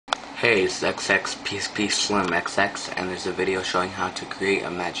Hey, it's xxPSPSlimxx, and there's a video showing how to create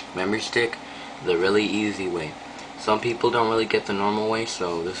a magic memory stick the really easy way. Some people don't really get the normal way,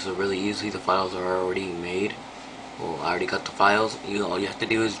 so this is really easy. The files are already made. Well, I already got the files. All you have to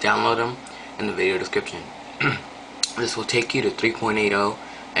do is download them in the video description. This will take you to 3.80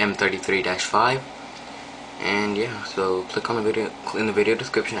 M33-5, and yeah, so click on the video in the video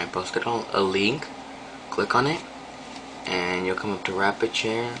description. I posted a link. Click on it, and you'll come up to Rapid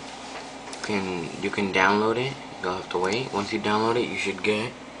Share. You can download it. You'll have to wait. Once you download it, you should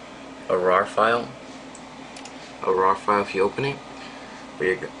get a RAR file. A RAR file if you open it.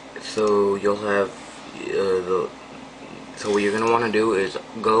 So you'll have so what you're gonna want to do is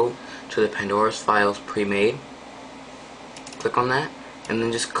go to the Pandora's files pre-made. Click on that, and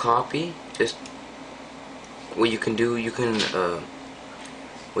then just copy. Just what you can do.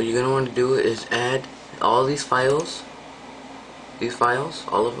 What you're gonna want to do is add all these files.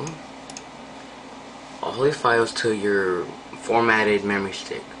 All of them. All these files to your formatted memory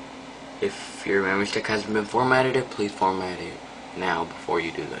stick. If your memory stick hasn't been formatted, please format it now before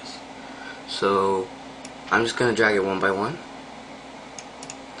you do this. So I'm just gonna drag it one by one.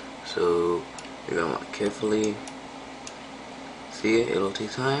 So you're gonna want to carefully see it. It'll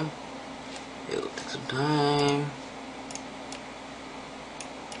take time. It'll take some time.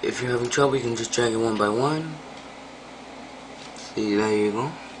 If you're having trouble, you can just drag it one by one. See, there you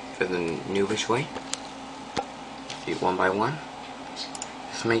go. For the newish way. See, one by one.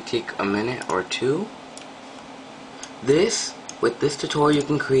 This may take a minute or two. With this tutorial,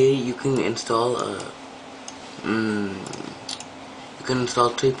 you can install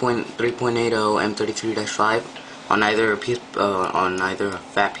 3.80 M33-5 on either a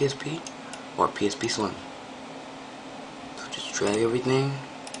fat PSP or PSP Slim. So just drag everything.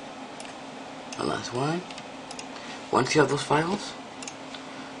 The last one. Once you have those files,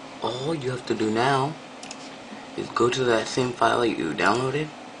 all you have to do now is go to that same file that you downloaded.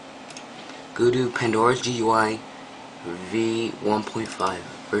 Go to Pandora's GUI v1.5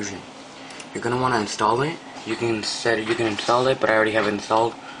 version. You're gonna want to install it. You can install it, but I already have it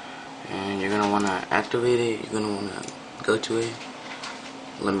installed. And you're gonna want to activate it. You're gonna want to go to it.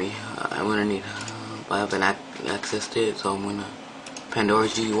 I haven't accessed it, so I'm gonna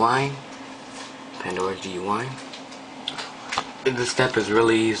Pandora's GUI. This step is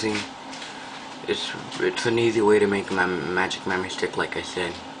really easy. It's an easy way to make a magic memory stick, like I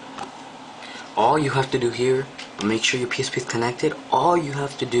said. All you have to do here, make sure your PSP is connected. All you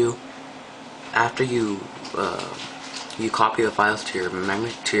have to do after you copy the files to your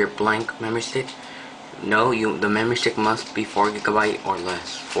blank memory stick. The memory stick must be 4 GB or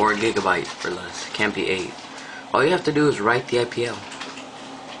less. 4 GB or less. It can't be 8. All you have to do is write the IPL.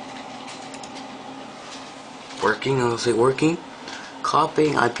 Working, I'll say working.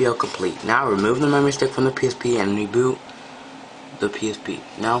 Copying IPL complete. Now remove the memory stick from the PSP and reboot the PSP.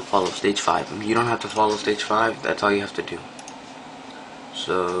 Now follow stage 5. You don't have to follow stage 5. That's all you have to do.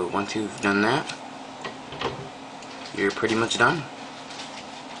 So once you've done that, you're pretty much done.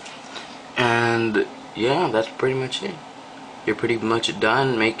 And yeah, that's pretty much it. You're pretty much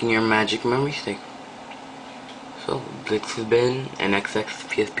done making your magic memory stick. So this has been an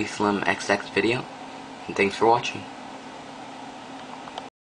xxPSPSlimxx video, and thanks for watching.